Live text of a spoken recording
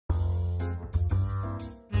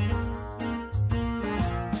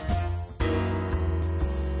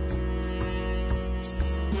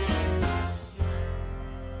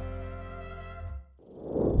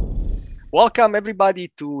Welcome everybody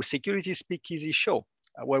to Security Speakeasy Show,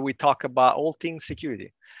 where we talk about all things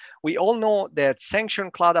security. We all know that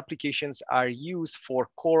sanctioned cloud applications are used for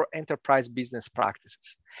core enterprise business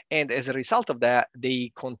practices. And as a result of that,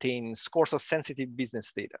 they contain scores of sensitive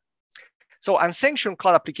business data. So unsanctioned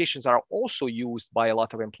cloud applications are also used by a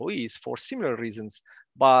lot of employees for similar reasons,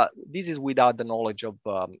 but this is without the knowledge of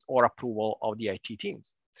or approval of the IT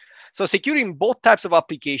teams. So securing both types of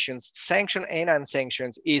applications, sanctioned and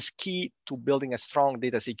unsanctioned, is key to building a strong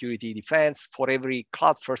data security defense for every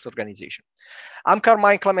cloud-first organization. I'm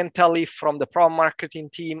Carmine Clementelli from the product marketing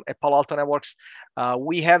team at Palo Alto Networks.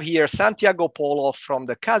 We have here Santiago Polo from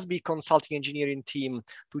the CASB consulting engineering team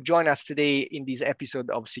to join us today in this episode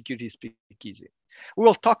of Security Speakeasy. We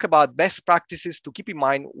will talk about best practices to keep in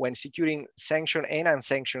mind when securing sanctioned and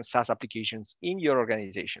unsanctioned SaaS applications in your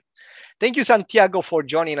organization. Thank you, Santiago, for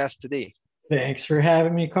joining us today. Thanks for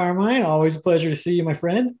having me, Carmine. Always a pleasure to see you, my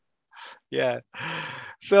friend. Yeah.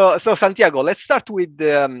 So Santiago, let's start with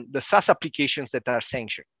the SaaS applications that are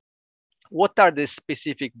sanctioned. What are the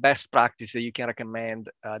specific best practices that you can recommend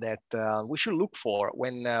that we should look for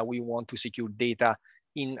when we want to secure data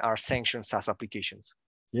in our sanctioned SaaS applications?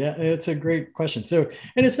 Yeah, it's a great question.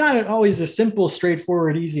 And it's not always a simple,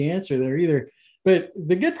 straightforward, easy answer there either. But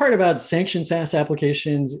the good part about sanctioned SaaS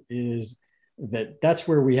applications is that that's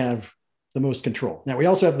where we have the most control. Now, we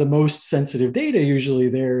also have the most sensitive data usually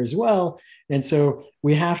there as well. And so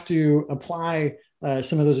we have to apply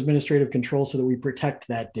some of those administrative controls so that we protect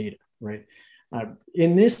that data, right?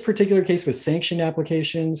 In this particular case with sanctioned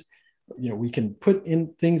applications, we can put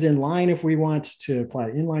in things in line if we want to apply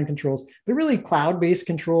inline controls, but really cloud-based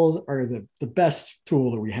controls are the best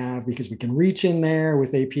tool that we have because we can reach in there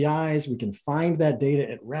with APIs. We can find that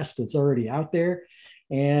data at rest that's already out there.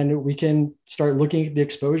 And we can start looking at the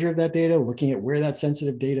exposure of that data, looking at where that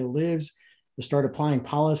sensitive data lives, to start applying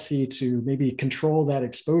policy to maybe control that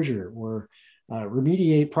exposure or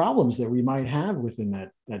remediate problems that we might have within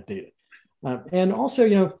that data. And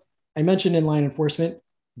also, I mentioned inline enforcement,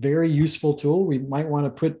 very useful tool. We might want to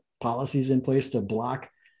put policies in place to block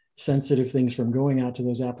sensitive things from going out to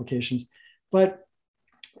those applications, but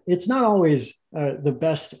it's not always the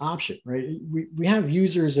best option, right? We have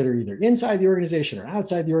users that are either inside the organization or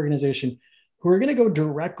outside the organization who are going to go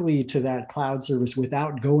directly to that cloud service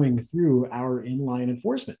without going through our inline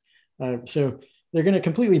enforcement. So they're going to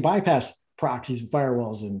completely bypass proxies and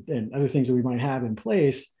firewalls and other things that we might have in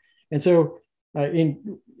place. And so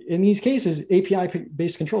in these cases,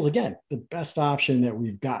 API-based controls, again, the best option that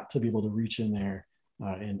we've got to be able to reach in there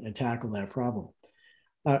and tackle that problem.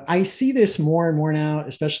 I see this more and more now,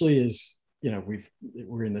 especially as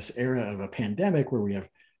we're in this era of a pandemic where we have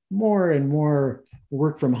more and more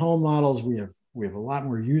work from home models. We have a lot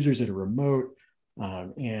more users that are remote,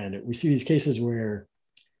 and we see these cases where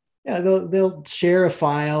they'll share a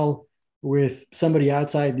file with somebody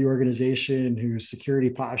outside the organization whose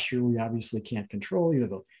security posture we obviously can't control.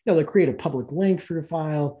 Either they'll create a public link for a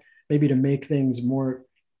file, maybe to make things more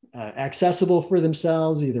accessible for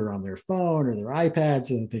themselves, either on their phone or their iPad,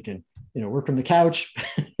 so that they can work from the couch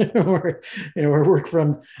or work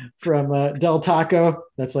from Del Taco.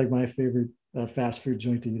 That's like my favorite fast food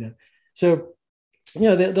joint to eat at. So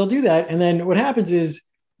they'll do that, and then what happens is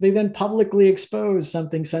they then publicly expose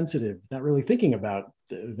something sensitive, not really thinking about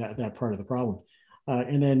that part of the problem.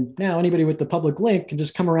 And then now anybody with the public link can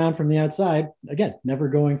just come around from the outside, again, never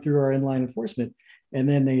going through our inline enforcement, and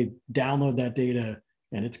then they download that data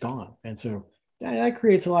and it's gone. And so that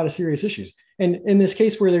creates a lot of serious issues. And in this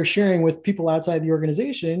case where they're sharing with people outside the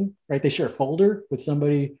organization, right, they share a folder with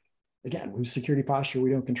somebody, again, whose security posture we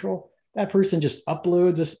don't control. That person just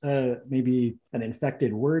uploads maybe an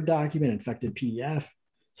infected Word document, infected PDF,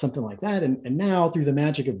 something like that. And now through the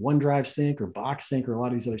magic of OneDrive Sync or Box Sync or a lot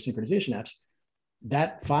of these other synchronization apps,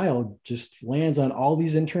 that file just lands on all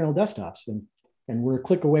these internal desktops. And we're a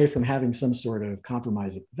click away from having some sort of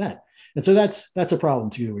compromising event. And so that's a problem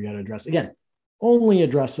too that we got to address. Again, only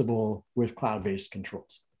addressable with cloud-based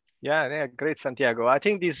controls. Yeah, great, Santiago. I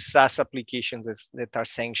think these SaaS applications that are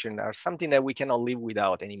sanctioned are something that we cannot live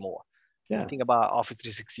without anymore. Yeah. Think about Office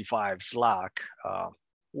 365, Slack,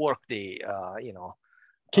 Workday,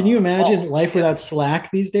 Can you imagine life without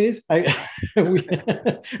Slack these days? I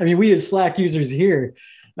mean, we as Slack users here,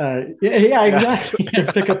 exactly.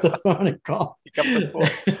 Pick up the phone and call. Pick up the phone.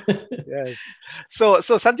 Yes. So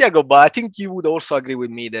Santiago, but I think you would also agree with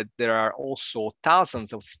me that there are also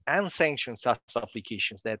thousands of unsanctioned SaaS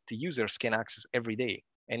applications that the users can access every day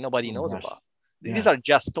and nobody knows about. Yeah. These are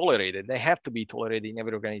just tolerated. They have to be tolerated in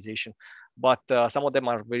every organization, but some of them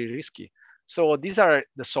are very risky. So these are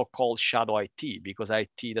the so-called shadow IT because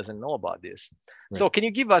IT doesn't know about this. Right. So can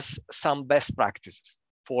you give us some best practices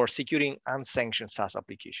for securing unsanctioned SaaS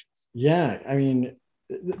applications? Yeah, I mean,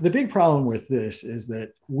 the big problem with this is that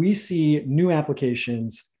we see new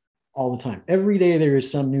applications all the time. Every day there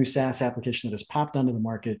is some new SaaS application that has popped onto the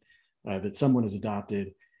market that someone has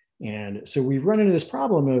adopted. And so we've run into this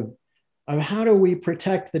problem of how do we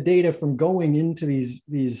protect the data from going into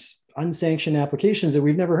these unsanctioned applications that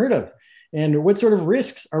we've never heard of? And what sort of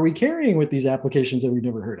risks are we carrying with these applications that we've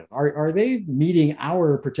never heard of? Are they meeting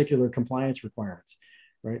our particular compliance requirements,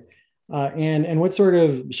 right? And what sort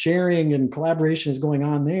of sharing and collaboration is going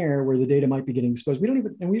on there where the data might be getting exposed? We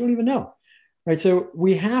don't even know, right? So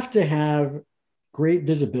we have to have great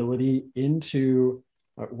visibility into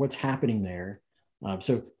what's happening there.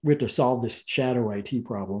 So we have to solve this shadow IT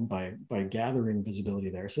problem by gathering visibility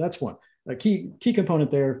there. So that's one. A key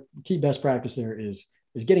component there, key best practice there is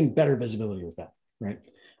getting better visibility with that, right?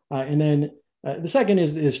 And then the second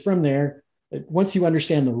is from there. Once you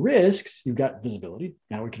understand the risks, you've got visibility.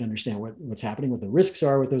 Now we can understand what's happening, what the risks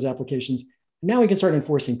are with those applications. Now we can start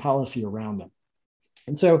enforcing policy around them.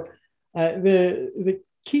 And so the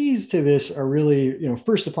keys to this are really,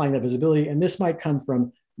 first applying that visibility, and this might come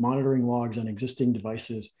from monitoring logs on existing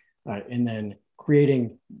devices, and then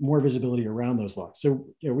creating more visibility around those logs. So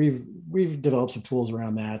we've developed some tools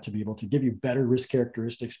around that to be able to give you better risk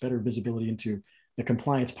characteristics, better visibility into the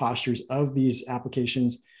compliance postures of these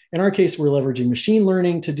applications. In our case, we're leveraging machine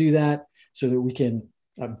learning to do that so that we can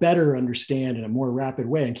better understand in a more rapid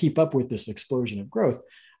way and keep up with this explosion of growth.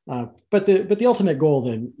 But the ultimate goal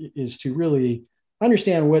then is to really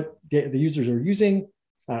understand what the users are using,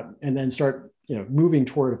 and then start moving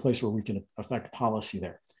toward a place where we can affect policy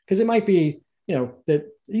there. Because it might be that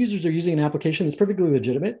the users are using an application that's perfectly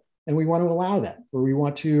legitimate, and we want to allow that, or we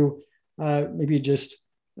want to maybe just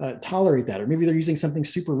tolerate that, or maybe they're using something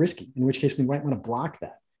super risky, in which case we might want to block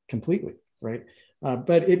that completely, right?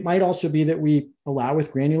 But it might also be that we allow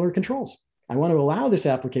with granular controls. I want to allow this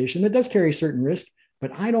application that does carry certain risk,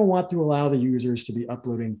 but I don't want to allow the users to be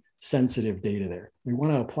uploading sensitive data there. We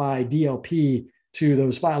want to apply DLP to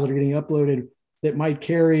those files that are getting uploaded that might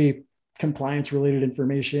carry compliance related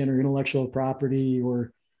information or intellectual property,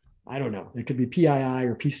 or I don't know, it could be PII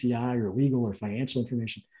or PCI or legal or financial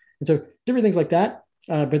information. And so different things like that.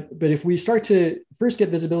 But if we start to first get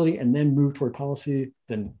visibility and then move toward policy,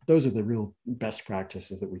 then those are the real best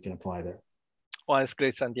practices that we can apply there. Well, that's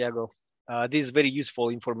great, Santiago. This is very useful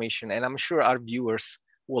information, and I'm sure our viewers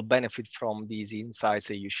will benefit from these insights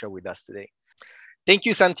that you share with us today. Thank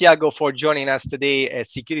you, Santiago, for joining us today at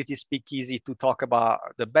Security Speakeasy to talk about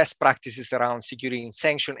the best practices around securing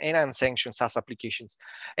sanctioned and unsanctioned SaaS applications.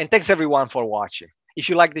 And thanks everyone for watching. If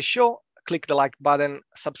you like the show, click the like button,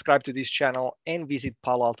 subscribe to this channel, and visit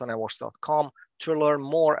paloaltonetworks.com to learn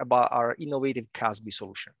more about our innovative CASB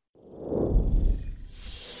solution.